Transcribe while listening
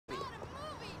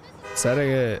Is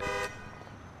that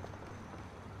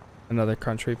another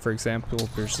country, for example,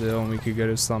 Brazil, and we could go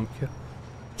to some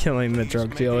killing the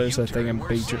drug dealers? I think I'm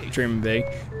dreaming big.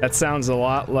 That sounds a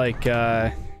lot like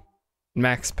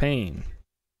Max Payne,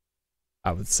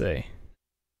 I would say,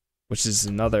 which is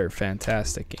another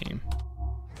fantastic game.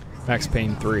 Max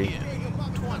Payne 3.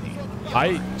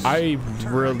 I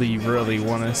really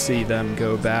want to see them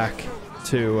go back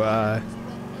to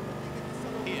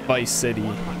Vice City.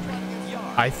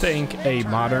 I think a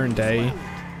modern day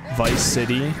Vice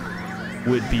City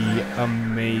would be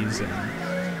amazing.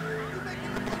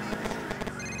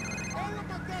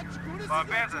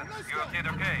 Benson, you kid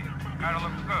okay? Carol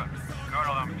looks good.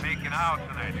 Carol, I'm taking out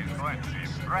tonight. She's going to be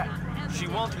impressed. She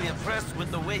won't be impressed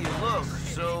with the way you look,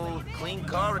 so clean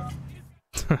car.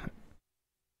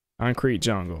 Concrete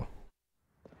jungle.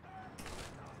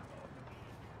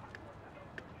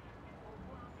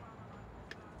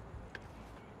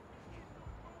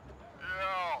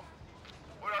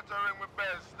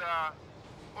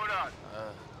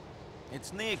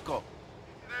 It's Niko.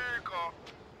 Niko?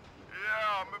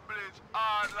 Yeah, me bleached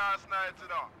hard last night, you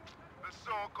know. The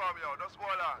sun come here, just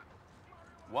hold on.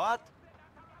 What?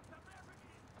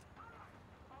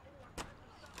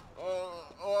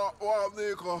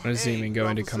 When is it even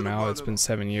going to come out? It's been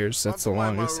 7 years. That's the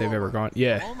longest they've ever gone.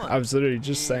 Yeah, I was literally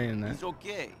just saying that.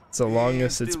 It's the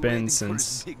longest it's been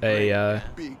since a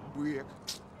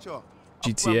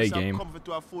GTA game.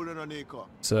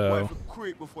 So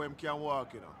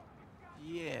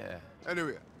yeah.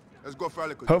 Anyway, let's go for a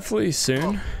little. Hopefully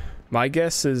soon. My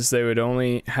guess is they would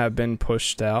only have been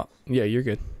pushed out. Yeah, you're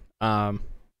good.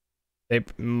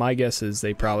 My guess is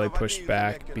they probably pushed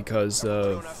back because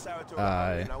of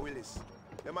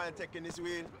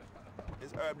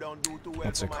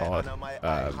what's it called?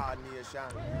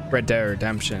 Red Dead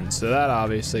Redemption. So that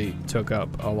obviously took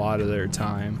up a lot of their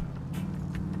time,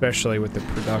 especially with the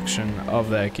production of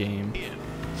that game.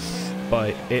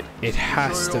 But it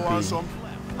has to be,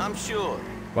 I'm sure,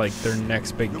 like their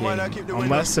next big game,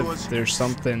 unless if there's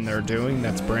something they're doing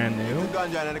that's brand new.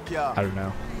 I don't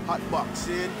know.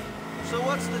 So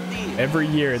what's the deal? Every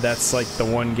year, that's like the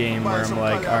one game where I'm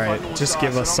like, all right, just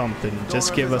give us something,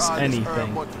 just give us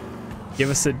anything, give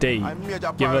us a date,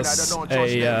 give us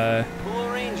a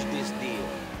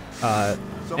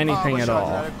anything at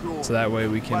all, so that way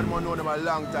we can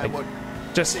like,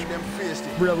 just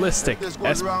realistic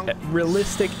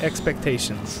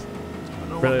expectations.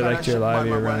 Really liked your live,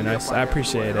 you're really nice. I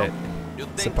appreciate it,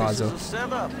 Sapazo.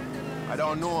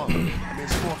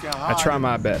 I try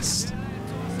my best.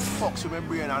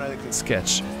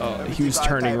 Sketch. He was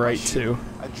turning right too.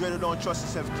 I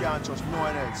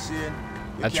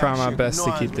try my best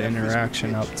to keep the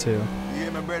interaction up too,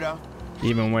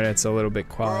 even when it's a little bit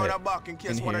quiet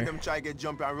in here,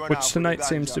 which tonight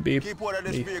seems to be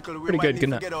pretty good.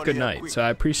 Good night. So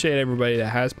I appreciate everybody that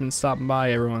has been stopping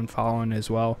by, everyone following as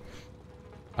well.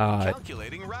 I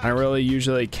don't really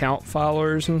usually count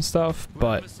followers and stuff,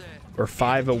 but we're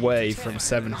 5 away from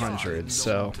 700,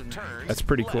 so that's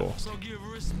pretty cool.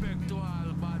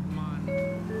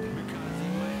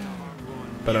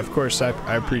 But of course,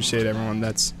 I appreciate everyone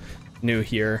that's new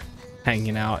here,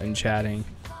 hanging out and chatting.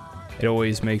 It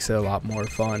always makes it a lot more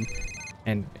fun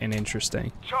and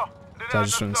interesting. So I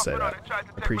just want to say that. I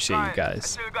appreciate you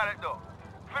guys. I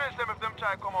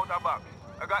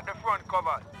got the front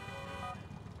covered.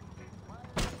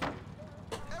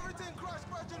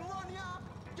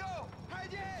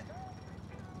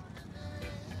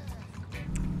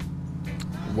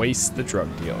 Waste the drug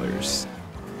dealers.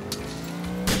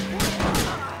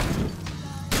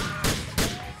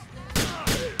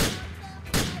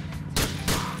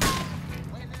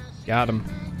 Got him.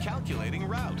 Calculating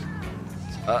route.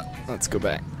 Let's go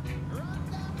back.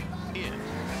 In 20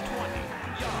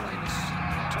 yards.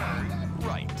 Turn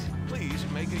right. Please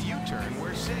make a U-turn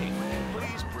where safe.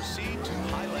 Please proceed to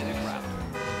highlighted route.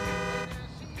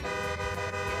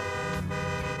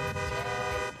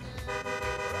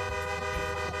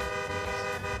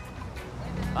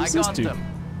 I got them.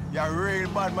 You're a real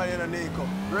bad man in Niko.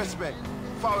 Respect.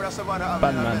 Forward of Savannah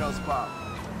Bad Avenue man. Meadows Park.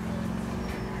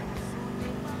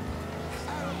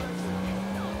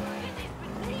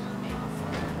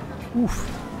 Oof.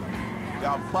 You're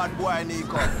a bad boy,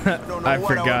 Niko. I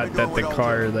forgot that the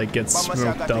car like gets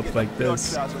smoked up like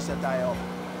this.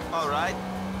 All right.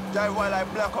 Drive while I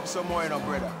block up some more, you know,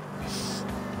 brother.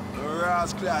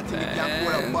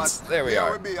 There we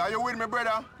are. Are you with me,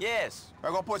 brother? Yes.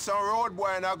 I'm gonna put some road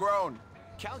boy in the ground.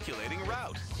 Calculating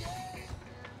route.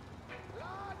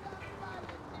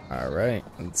 All right,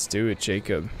 let's do it,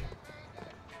 Jacob.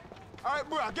 All right,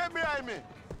 bro, get behind me.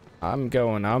 I'm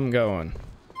going.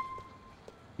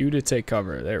 You to take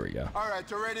cover. There we go. All right,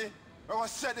 you ready? We're gonna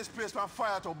set this place on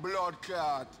fire to blood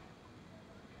clot.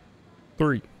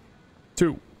 3,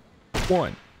 2,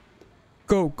 1.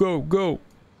 Go, go, go.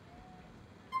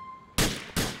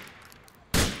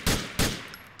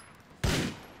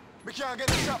 We can't get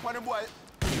the shot on the boy.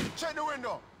 Check the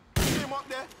window. See him up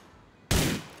there?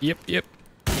 Yep, yep,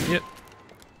 yep.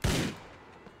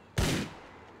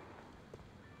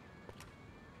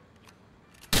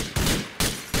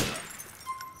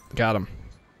 Got him.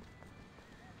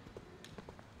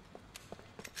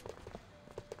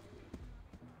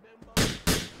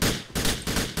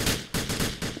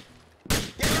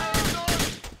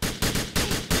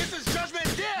 This is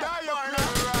judgment day.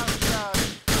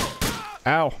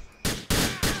 Ow.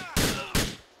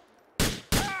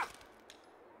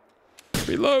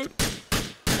 Reload.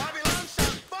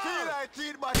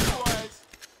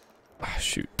 Ah,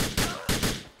 shoot.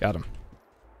 Got him.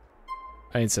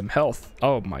 I need some health.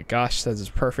 Oh my gosh, that is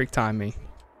perfect timing.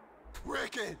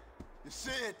 Wicked. You see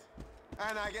it?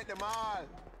 And I get them all.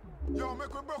 Yo,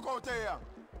 make we broke out here.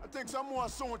 I think some more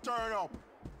soon turn up.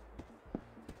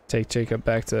 Take Jacob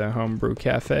back to the homebrew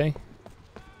cafe.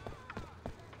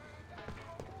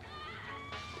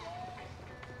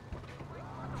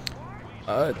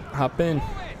 Hop in.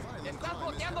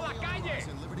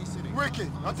 Wicked.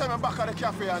 I'll tell me back at the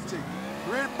cafe and thing.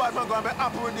 Real bad man gonna be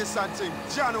happy with this and thing.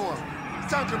 Jano.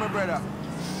 Thank you, my brother.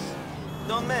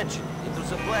 Don't mention. It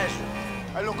was a pleasure.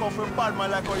 I look out for bad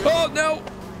man like how you. Oh no!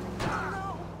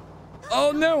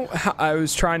 Oh no! I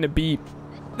was trying to beat.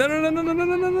 No, no, no, no, no, no,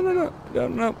 no, no, no, no, no,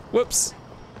 no. Whoops.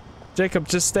 Jacob,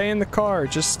 just stay in the car.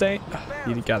 Just stay.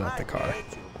 He got out the car.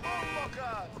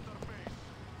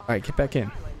 All right, get back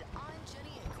in.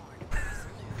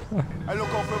 I look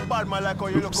out for bad man like how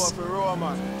you look out for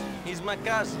Roman. He's my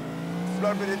cousin.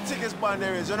 Blood be the thickest band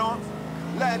there is, you know?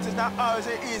 Light is not always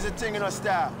an easy thing in a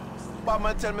style. Bad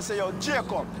man tell me, say, yo,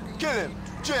 Jacob, kill him.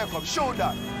 Jacob, shoot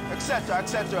that, etc.,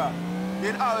 etc.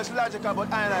 It's always logical,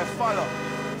 but I follow.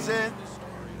 See?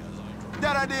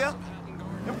 That idea?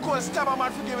 Him could stab a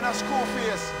man for giving a school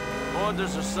face.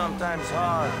 Orders are sometimes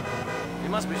hard. You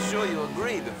must be sure you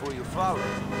agree before you follow.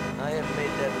 I have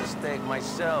made that mistake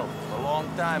myself a long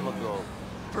time ago.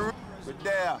 But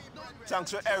there,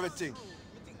 thanks for everything.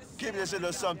 Keep this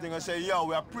little something and say, yo,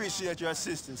 we appreciate your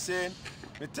assistance, see?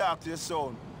 We talk to you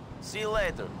soon. See you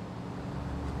later.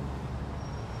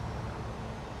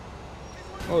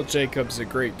 Well, Jacob's a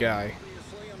great guy.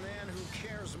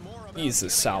 He's a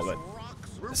solid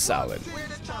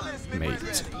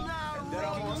mate.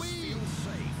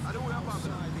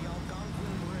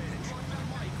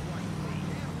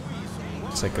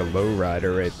 It's like a low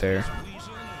rider right there.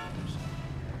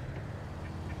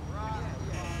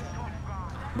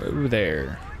 Over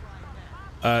there.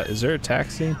 Is there a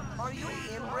taxi?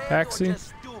 Taxi?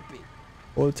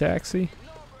 Hello, taxi?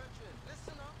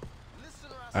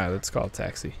 Alright, let's call a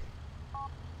taxi.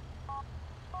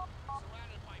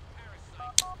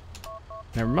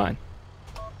 Never mind.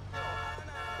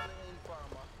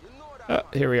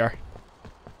 Here we are.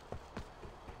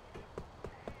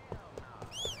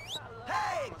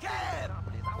 Hey, cab!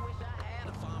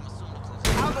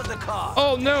 Out of the car!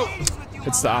 Oh no!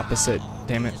 It's the opposite.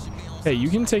 Damn it. Hey, you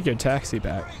can take your taxi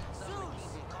back.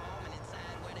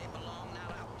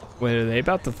 Wait, are they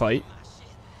about to fight?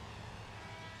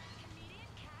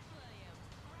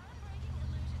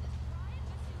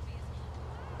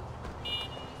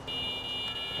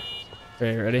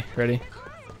 Okay, ready? Ready?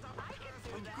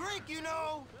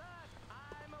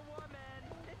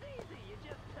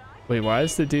 Wait, why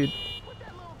is the dude...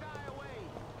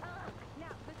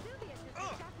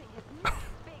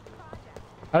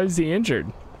 How is he injured?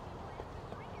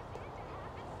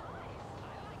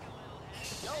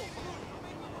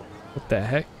 What the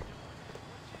heck?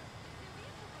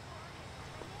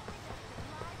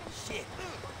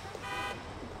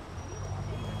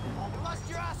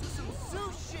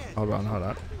 Hold on, hold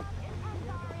on.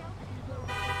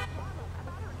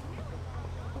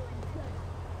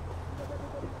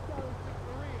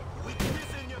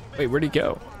 Wait, where'd he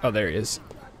go? Oh, there he is.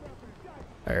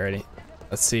 All right, ready?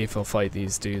 Let's see if he'll fight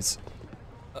these dudes.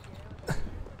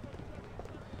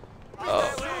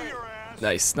 Oh,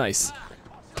 nice, nice,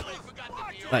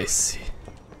 nice.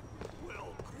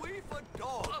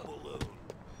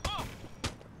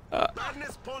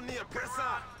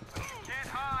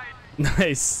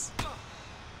 Nice.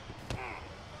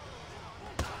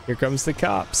 Here comes the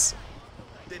cops.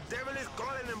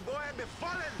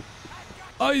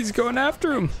 Oh, he's going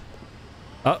after him.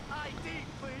 Oh.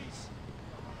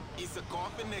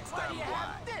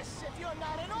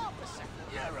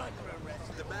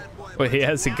 Wait, he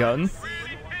has a gun?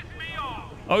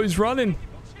 Oh, he's running.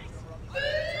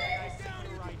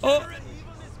 Oh.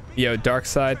 Yo, Dark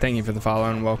Side, thank you for the follow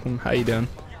and welcome. How you doing?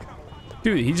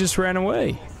 Dude, he just ran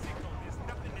away.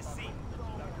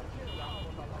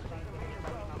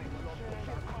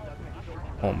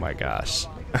 Oh my gosh.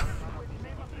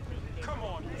 Come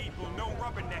on, people, no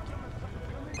rubbernecking.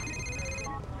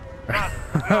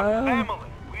 Family.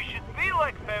 We should be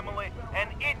like family and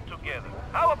eat together.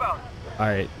 How about it? All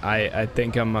right, I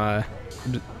think I'm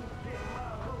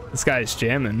this guy's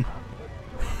jamming.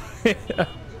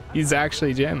 He's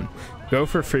actually jamming. Go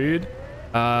for food.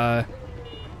 I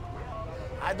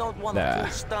don't want a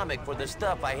full stomach for the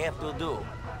stuff I have to do.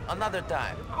 Another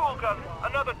time. Cool, cousin.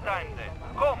 Another time then.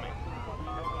 Call me.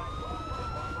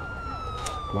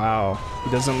 Wow,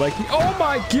 he doesn't like me. Oh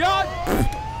my god!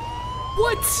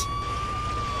 What?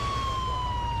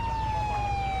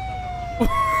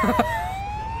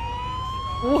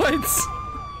 What?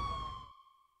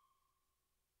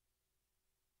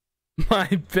 My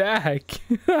back.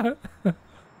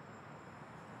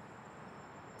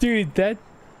 Dude, that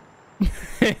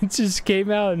it just came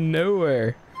out of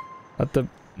nowhere.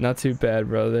 Not too bad,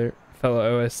 brother.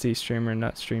 Fellow OSD streamer,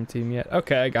 not stream team yet.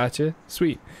 Okay, I got you.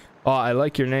 Sweet. Oh, I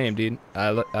like your name, dude.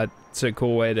 It's a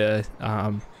cool way to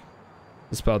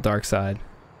spell Dark Side,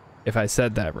 if I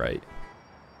said that right.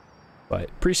 But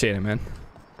appreciate it, man.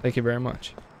 Thank you very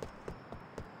much.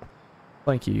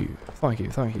 Thank you. Thank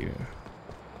you. Thank you.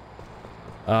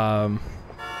 You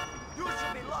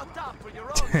should be locked up for your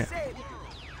own safety.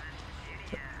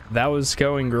 That was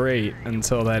going great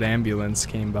until that ambulance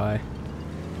came by.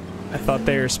 I thought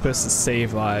they were supposed to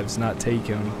save lives, not take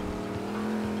them.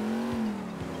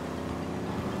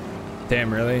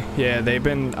 Damn, really? Yeah, they've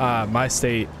been, my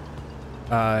state,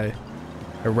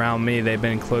 around me, they've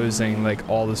been closing, like,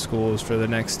 all the schools for the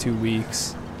next 2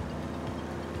 weeks.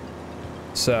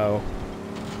 So,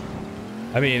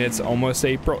 I mean, it's almost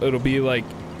April. It'll be, like,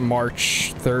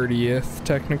 March 30th,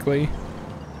 technically.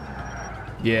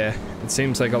 Yeah, it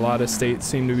seems like a lot of states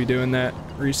seem to be doing that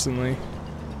recently.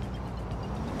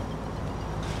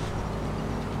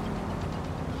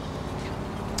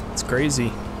 It's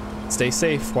crazy. Stay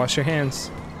safe, wash your hands.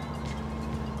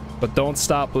 But don't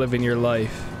stop living your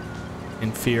life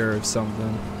in fear of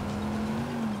something.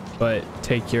 But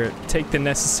take the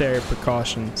necessary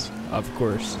precautions, of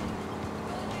course.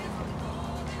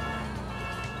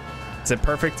 It's a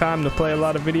perfect time to play a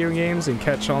lot of video games and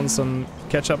catch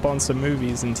up on some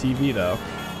movies and TV though.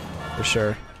 For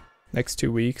sure. Next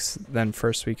 2 weeks, then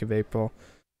first week of April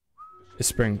is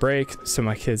spring break, so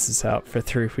my kids is out for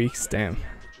 3 weeks. Damn.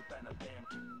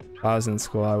 If I was in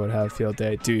school, I would have field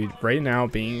day. Dude, right now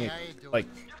being like,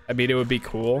 I mean, it would be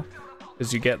cool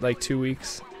because you get like 2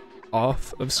 weeks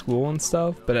off of school and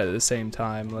stuff, but at the same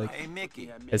time, like,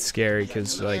 it's scary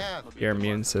because like your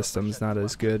immune system's not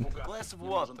as good. Glass of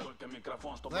water.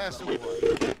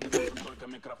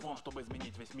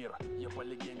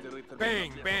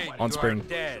 Bang, bang. On spring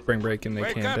break and they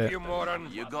Wake can't up, hit. you moron.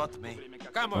 You got me.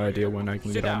 Come No on. idea when I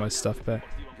can get all my stuff back.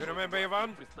 You remember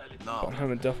Ivan? I No. don't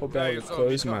have a duffel bag of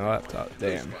clothes in my laptop.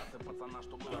 Damn.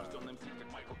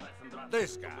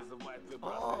 This guy.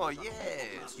 Oh,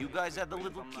 yes. You guys had the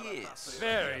little kiss.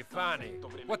 Very funny.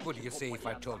 What would you say if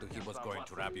I told you he was going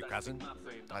to rob your cousin?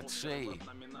 I'd say,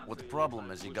 what problem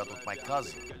has he got with my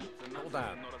cousin? Hold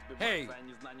on. Hey,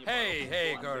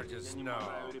 gorgeous. No,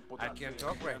 I can't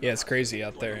talk right now. Yeah, it's crazy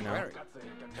out there now.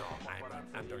 No,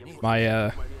 I'm underneath.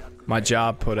 My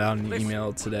job put out an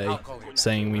email today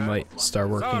saying we might start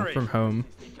working from home.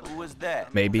 Who was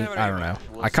that? Maybe, I don't know.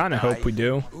 I kind of hope we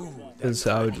do, because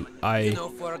You know,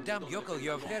 for a damn yokel,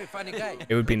 you're a very funny guy.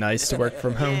 it would be nice to work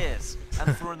from home, Yes,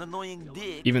 and for an annoying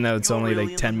dick. even though it's you're only really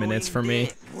like 10 an minutes for annoying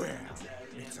me, dick.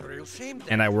 It's a real shame.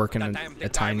 and I work in that I'm the a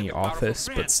guy tiny with the powerful office,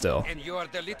 friend, but still. And you're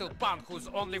the little punk whose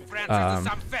only friend is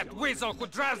some fat weasel who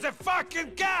drives a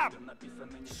fucking cab.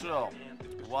 So,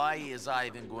 why is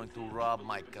Ivan going to rob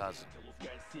my cousin?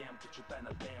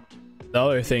 The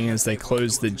other thing is they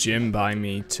closed the gym by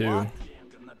me too,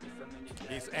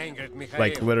 He's angry at Mikhail.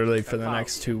 like literally for the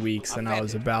next 2 weeks, and I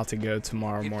was about to go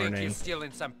tomorrow You think morning, he's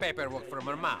stealing some paperwork from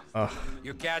her mom. Ugh.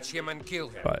 You catch him and kill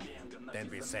him. but Then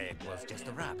we say it was just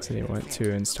a robbery. so he went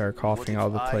to and started coughing all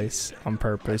the place on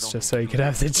purpose just so he could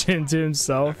have the gym to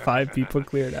himself. 5 people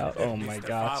cleared out. Oh my Mr.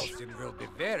 gosh. Faustin will be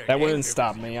very That wouldn't angry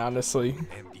stop with me, you. honestly.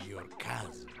 And your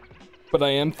cousin. But I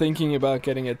am thinking about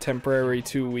getting a temporary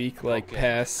 2-week like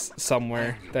pass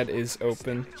somewhere that is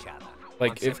open.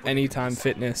 Like if Anytime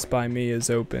Fitness by me is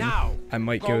open, Now, I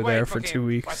might go go wait there for for him 2 at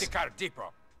weeks the car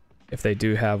depot. if they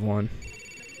do have one.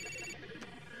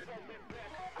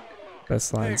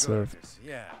 Best Hey, lines of gorgeous.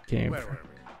 Yeah. game. Where were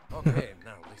we? Okay,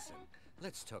 now listen.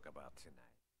 Let's talk about tonight.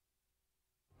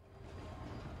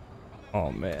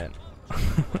 Oh man.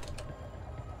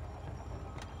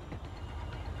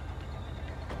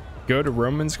 Go to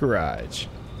Roman's garage.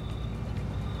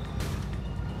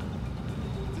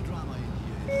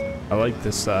 I like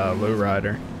this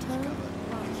lowrider.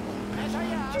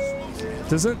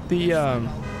 Doesn't the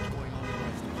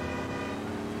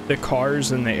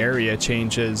cars in the area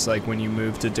changes like when you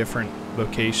move to different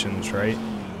locations, right?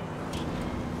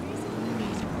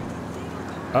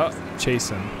 Oh, chase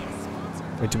him.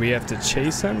 Wait, do we have to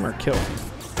chase him or kill him?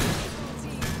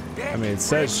 I mean, it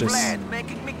says just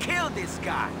making me kill this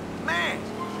guy, man.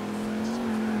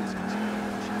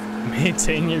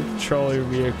 Maintain your control of your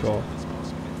vehicle.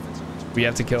 We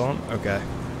have to kill him? Okay.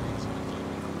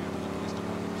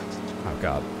 Oh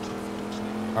god.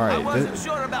 Alright,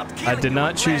 I did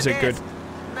not choose a good...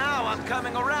 Now I'm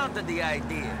coming around to the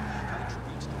idea.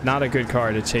 Not a good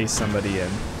car to chase somebody in.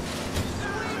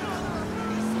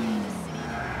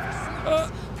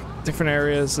 Different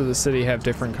areas of the city have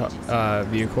different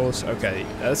vehicles. Okay,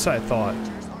 that's what I thought.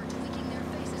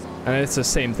 And it's the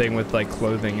same thing with like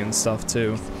clothing and stuff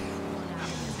too.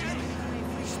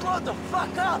 Slow the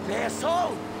fuck up,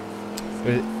 asshole!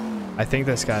 I think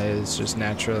this guy is just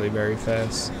naturally very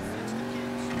fast.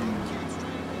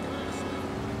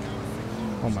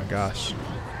 Oh my gosh.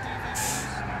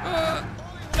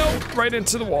 No, right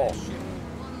into the wall.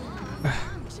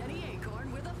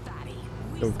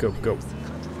 Go, go, go.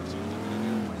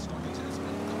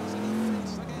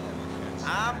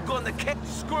 I'm gonna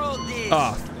screw this.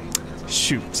 Ah,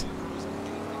 shoot.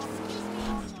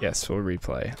 Yes, we'll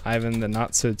replay. Ivan the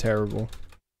not so terrible.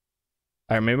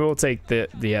 Alright, maybe we'll take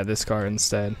this car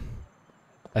instead.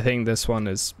 I think this one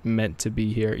is meant to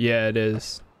be here. Yeah, it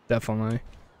is. Definitely.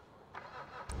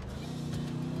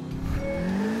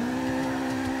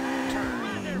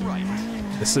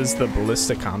 This is the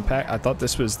Ballista Compact. I thought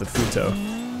this was the Futo.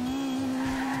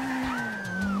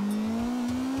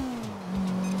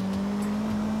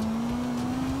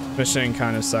 Mission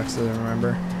kind of sucks, I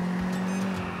remember.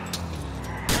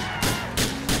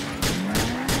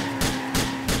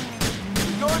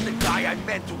 You're the guy I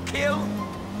meant to kill.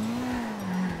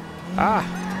 Ah.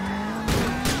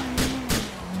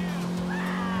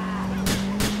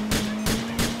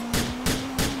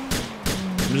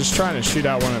 I'm just trying to shoot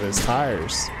out one of his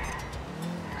tires.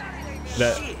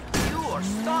 That. Shit, you are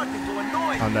starting to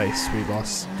annoy me. Oh, nice.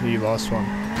 He lost one.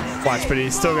 Watch, but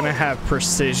he's still gonna have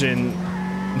precision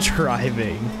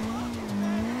driving.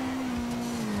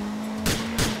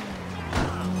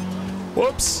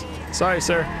 Whoops. Sorry,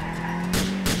 sir.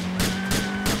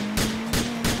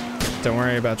 Don't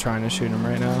worry about trying to shoot him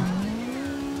right now.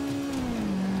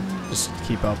 Just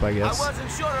keep up, I guess. I wasn't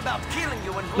sure about killing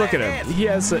you. Look at him.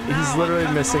 He's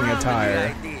literally missing a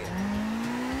tire.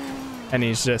 And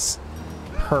he's just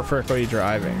perfectly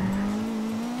driving.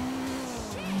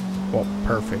 Well,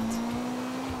 perfect.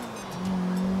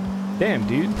 Damn,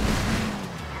 dude.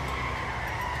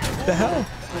 What the hell?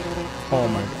 Oh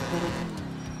my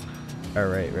god.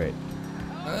 Alright, right.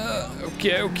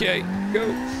 Okay,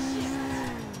 go.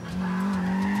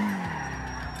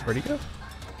 Where'd he go?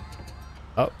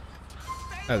 Oh.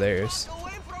 Oh, there he is.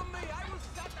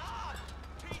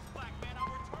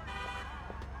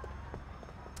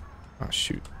 Oh,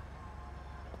 shoot.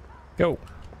 Go.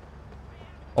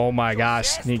 Oh my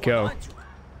gosh, Niko.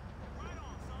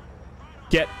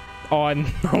 Get on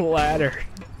the ladder.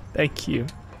 Thank you.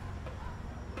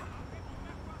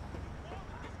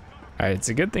 Alright, it's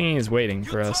a good thing he's waiting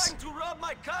for us.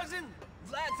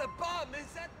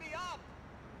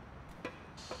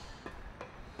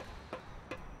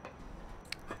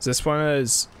 This one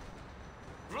is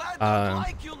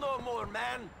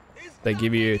they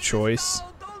give you a choice.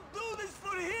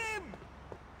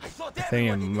 I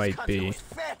think it might be.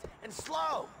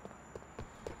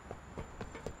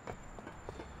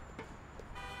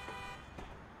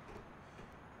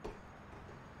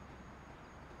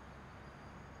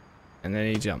 And then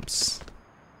he jumps.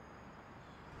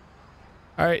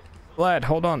 All right, lad,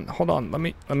 hold on. Let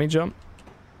me jump.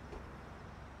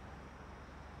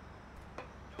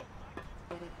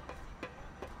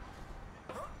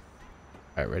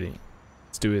 All right, ready.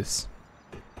 Let's do this.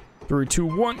 3, 2,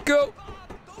 1, go.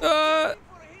 I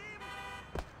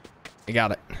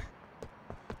got it.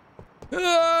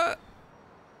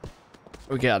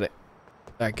 We got it.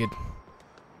 That good.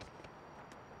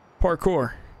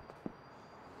 Parkour.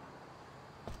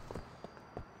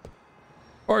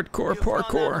 Hardcore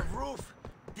parkour. Roof,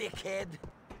 dickhead.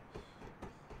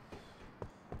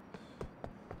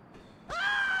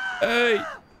 Hey.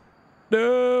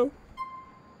 No.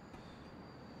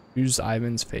 Use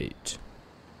Ivan's fate.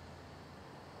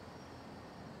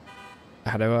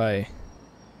 How do I?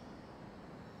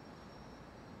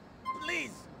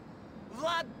 Please!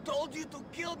 Vlad told you to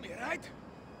kill me, right?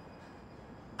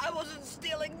 I wasn't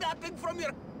stealing nothing from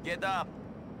your... Get up.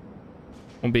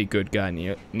 Don't be a good guy,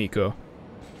 Niko.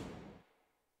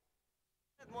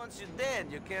 Once you're dead,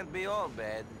 you can't be all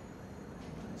bad.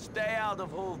 Stay out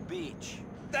of Hove Beach.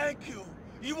 Thank you.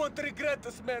 You won't regret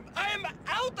this, man. I am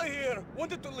out of here.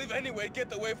 Wanted to live anyway,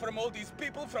 get away from all these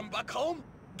people from back home.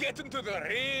 Get into the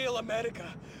real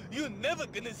America. You're never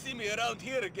gonna see me around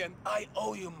here again. I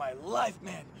owe you my life,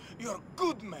 man. You're a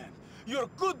good man. You're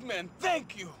a good man.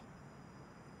 Thank you.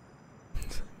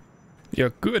 You're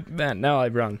a good man. Now I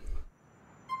run.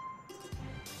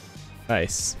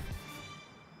 Nice.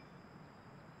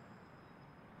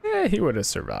 Yeah, he would have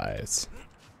survived.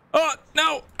 Oh,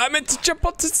 no! I meant to jump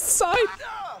onto the side!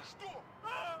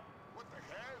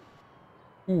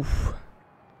 Oof.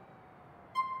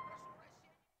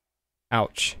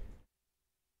 Ouch.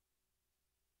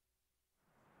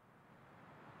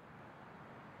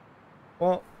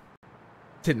 Well,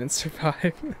 didn't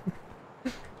survive.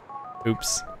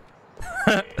 Oops.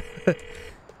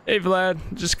 Hey Vlad,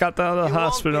 just got out of the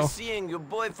hospital. You won't be seeing your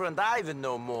boyfriend Ivan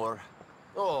no more.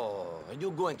 Oh, are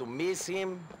you going to miss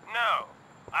him? No,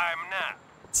 I'm not.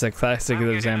 It's a classic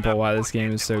example why this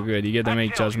game is so good. You get to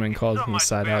make judgment calls and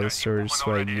decide how the story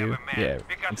swayed you. Yeah,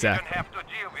 exactly.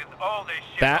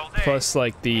 That plus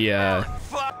like the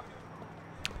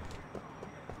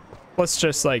plus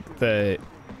just like the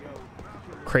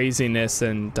craziness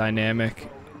and dynamic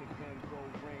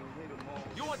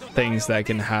things that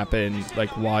can happen like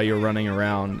while you're running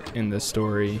around in the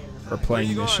story or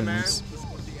playing missions.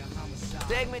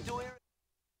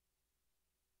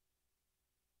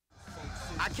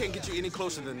 I can't get you any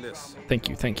closer than this. Thank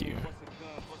you, thank you.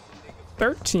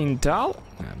 $13? Nah,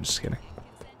 I'm just kidding.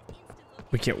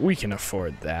 We can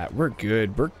afford that. We're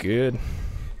good. We're good.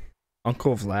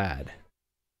 Uncle Vlad.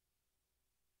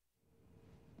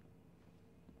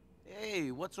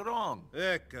 Hey, what's wrong?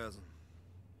 Yeah, cousin.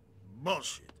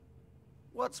 Bullshit.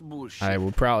 What's bullshit? I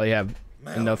will probably have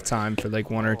enough time for like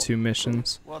 1 or 2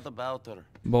 missions. What about her?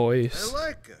 Boys. I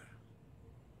like her.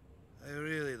 I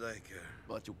really like her.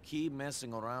 But you keep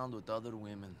messing around with other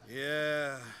women.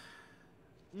 Yeah.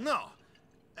 No.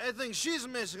 I think she's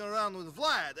messing around with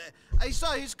Vlad. I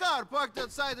saw his car parked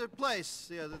outside her place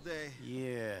the other day.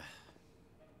 Yeah.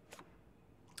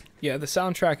 Yeah, the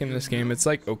soundtrack in this game, it's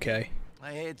like okay.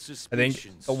 I had I suspicions.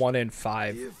 think the 1 in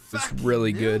 5 is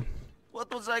really good.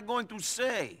 What was I going to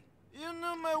say? You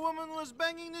knew my woman was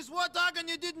banging this warthog and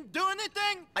you didn't do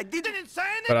anything? I didn't say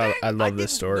anything? But I love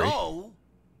this story. No.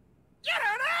 You're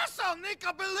an asshole,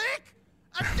 Niko Bellic!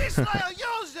 A disloyal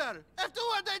user! After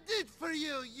what I did for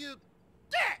you, you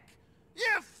dick!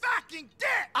 You fucking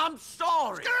dick! I'm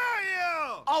sorry. Screw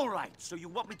you! All right, so you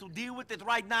want me to deal with it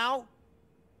right now?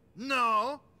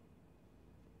 No.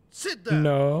 Sit down.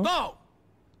 No. No!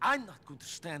 I'm not going to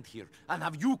stand here and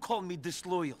have you call me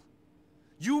disloyal.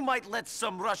 You might let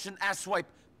some Russian asswipe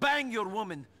bang your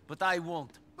woman, but I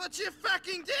won't. But you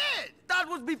fucking did! That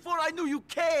was before I knew you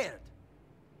cared.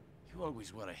 You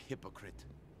always were a hypocrite.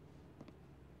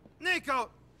 Niko,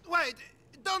 wait.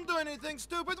 Don't do anything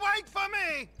stupid. Wait for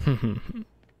me!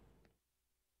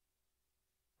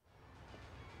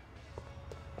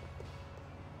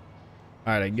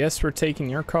 Alright, I guess we're taking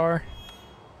your car.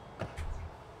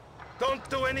 Don't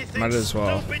do anything Might as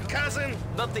well. stupid, cousin.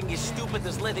 Nothing as stupid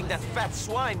as letting that fat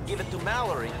swine give it to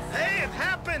Mallory. Hey, it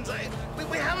happens.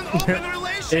 We have an open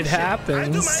relationship. It happens. I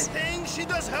do my thing, she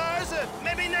does hers.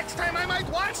 Maybe next time I might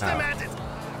watch them at it.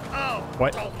 Oh,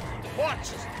 What? don't watch.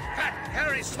 Fat,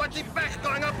 hairy, sweaty back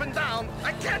going up and down.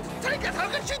 I can't take it. How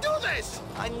can she do this?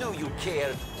 I knew you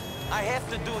cared. I have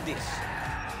to do this.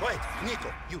 Wait,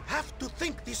 Niko, you have to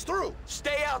think this through.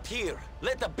 Stay out here.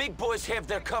 Let the big boys have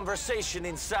their conversation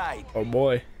inside. Oh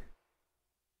boy.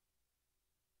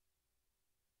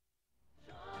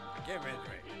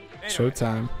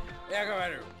 Showtime. Я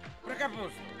говорю, про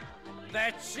капусту.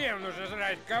 Зачем нужно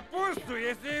жрать капусту,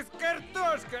 если есть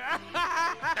картошка?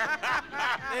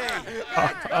 Hey,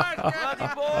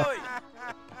 bloody boy!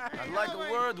 I'd like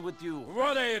a word with you.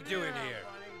 What are you doing here?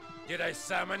 Did I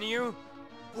summon you?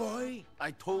 Boy,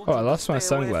 I told Oh, you I lost to my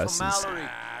stay away from sunglasses. Mallory.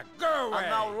 Go away! And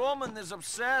now Roman is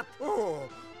upset. Oh,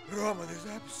 Roman is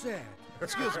upset.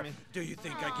 Excuse me. Do you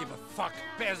think I give a fuck,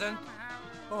 peasant?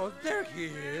 Oh, there he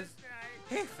is.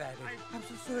 Hey, fatty, I'm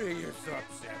so sorry you're so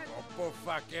upset. Oh, poor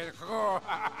fucking whore.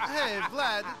 Hey,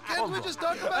 Vlad, can't we just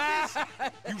talk about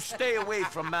this? You stay away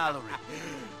from Mallory.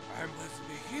 I must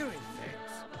be hearing things.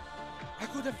 I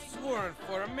could have sworn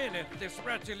for a minute this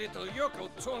ratty little yokel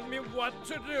told me what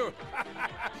to do.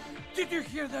 Did you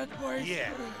hear that, boy?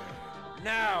 Yeah.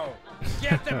 Now,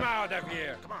 get them out of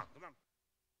here. Come on, come on.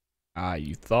 Ah,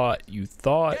 you thought.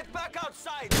 Get back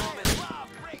outside, Roman.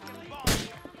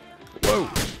 Whoa.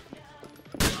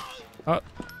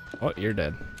 Oh, you're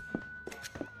dead.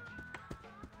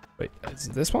 Wait, is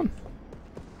it this one?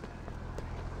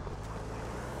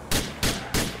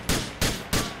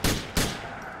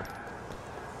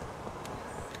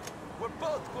 We're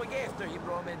both going after him,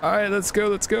 Roman. All right, let's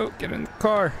go. Get in the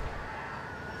car.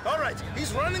 All right,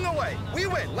 he's running away. We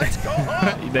win. Let's go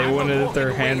home. They wanted to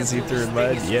throw hands, he threw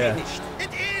lead. Yeah. It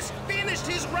is finished.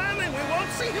 He's running. We won't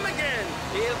see him again.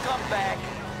 He'll come back.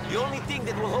 The only thing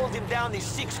that will hold him down is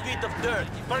 6 feet of dirt.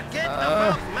 Forget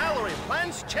about Mallory.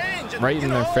 Plans change. And, Right in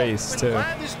their face, too. When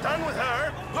Vlad is done with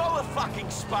her. Grow a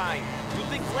fucking spine. You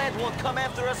think Vlad won't come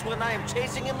after us when I am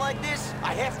chasing him like this?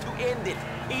 I have to end it.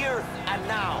 Here and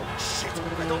now. Shit,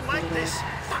 I don't like this.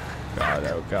 Fuck. God,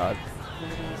 oh God.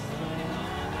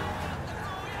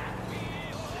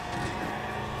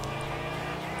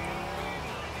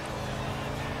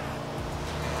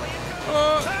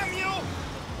 Damn you!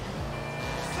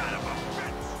 Son of a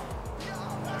bitch!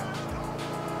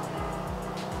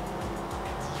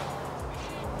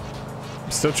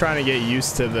 I'm still trying to get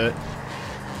used to the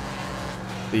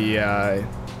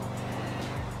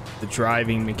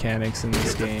driving mechanics in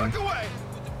this game.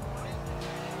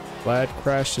 Vlad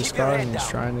crashed his car and he's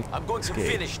trying to I'm going escape.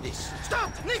 to finish this.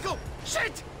 Stop, Niko!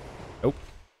 Shit! Nope.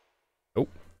 Nope.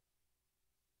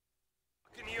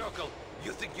 Yokel,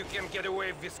 you think you can get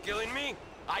away with killing me?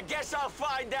 I guess I'll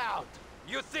find out.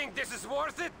 You think this is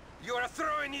worth it? You are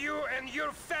throwing you and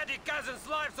your fatty cousin's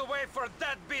lives away for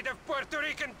that bit of Puerto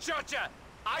Rican chocha.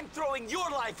 I'm throwing your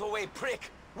life away, prick.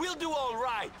 We'll do all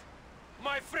right.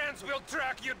 My friends will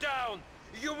track you down.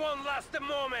 You won't last a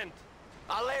moment.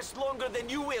 I'll last longer than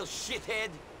you will, shithead.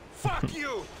 Fuck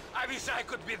you! I wish I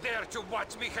could be there to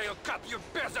watch Mikhail cut your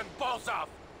peasant balls off.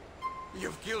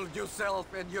 You've killed yourself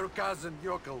and your cousin,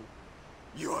 Yokel.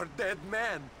 You're dead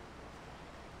man.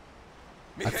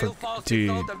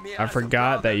 Dude, I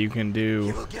forgot that you can do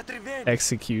You will get revenge.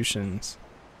 executions.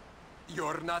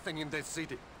 You're nothing in this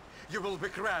city. You will be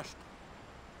crushed.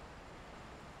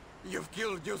 You've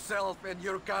killed yourself and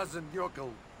your cousin,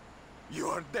 Yokel.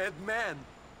 You're dead man.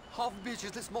 Half Beach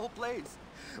is a small place.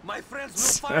 My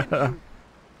friends will find you.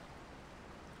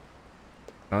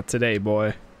 Not today,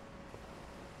 boy.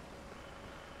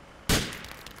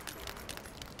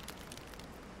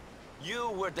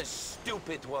 You were the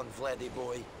stupid one, Vladdy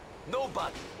boy.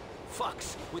 Nobody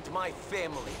fucks with my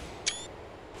family.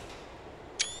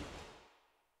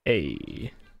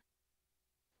 Hey.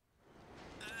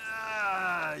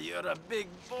 Ah, you're a big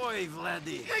boy,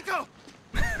 Vladdy. Niko!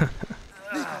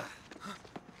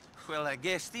 Well, I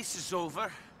guess this is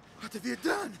over. What have you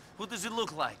done? What does it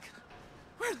look like?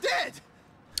 We're dead!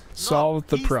 Solve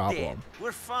the he's problem. dead.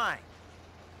 We're fine.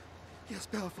 He has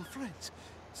powerful friends.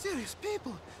 Serious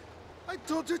people. I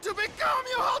told you to be calm,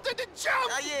 you halted the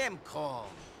jump! I am calm.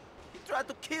 He tried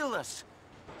to kill us.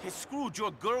 He screwed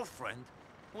your girlfriend.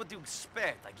 What do you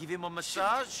expect? I give him a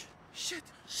massage? Shit!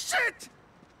 Shit!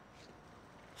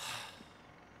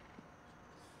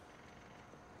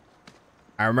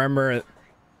 I remember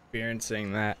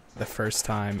experiencing that the first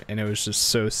time, and it was just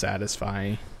so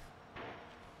satisfying.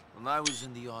 When I was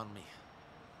in the army,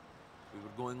 we were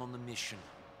going on a mission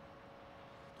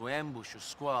to ambush a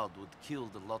squad who had killed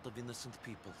a lot of innocent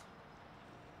people.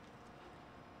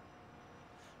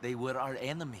 They were our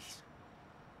enemies,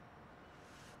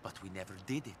 but we never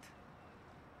did it.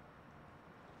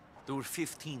 There were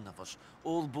 15 of us,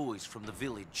 all boys from the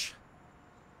village.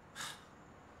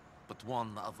 But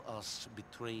one of us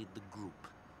betrayed the group.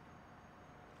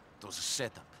 It was a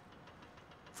setup.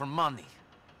 For money.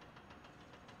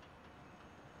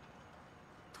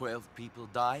 12 people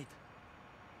died.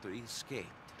 3 escaped.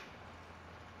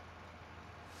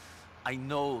 I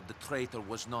know the traitor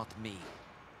was not me.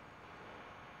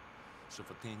 So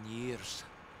for 10 years,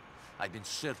 I've been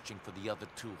searching for the other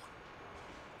 2.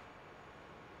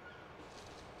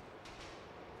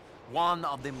 One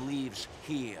of them lives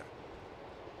here.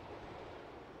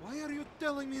 Why are you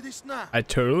telling me this now? I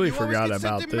totally you forgot always get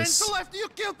about this. sentimental after you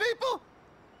kill people?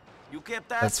 You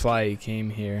kept asking. That's why he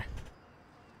came here.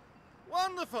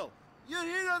 Wonderful. You're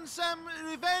here on some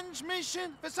revenge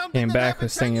mission for something Came that back, happened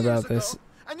was 10 thinking years about this. ago,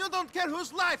 and you don't care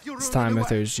whose life you This ruined time away.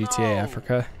 if it was GTA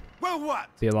Africa. Well, what?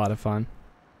 Be a lot of fun.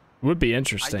 Would be I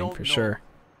interesting don't for know. sure.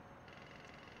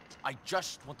 I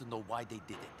just want to know why they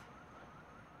did it.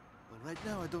 Well, right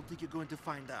now, I don't think you're going to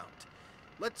find out.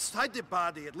 Let's hide the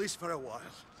body, at least for a while.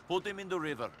 Put him in the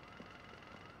river.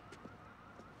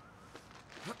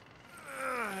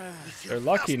 They're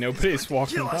lucky nobody's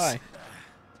walking Kill us. by.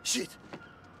 Shit.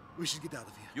 We should get out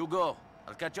of here. You go.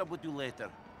 I'll catch up with you later.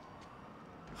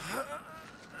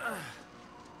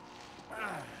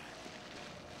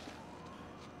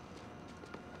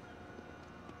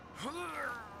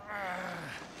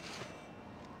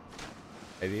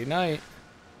 Friday night.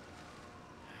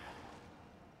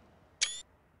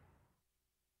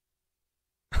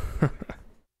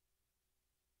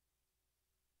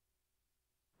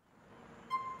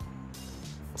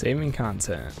 Saving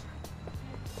content.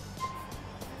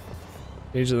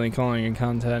 Usually calling in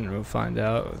content, and we'll find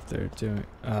out if they're doing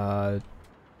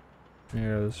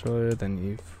earlier than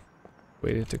you've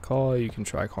waited to call. You can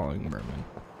try calling Merman.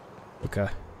 Okay.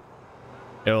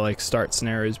 It'll like start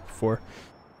scenarios before.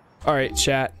 Alright,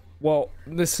 chat. Well,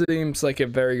 this seems like a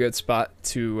very good spot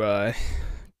to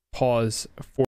pause for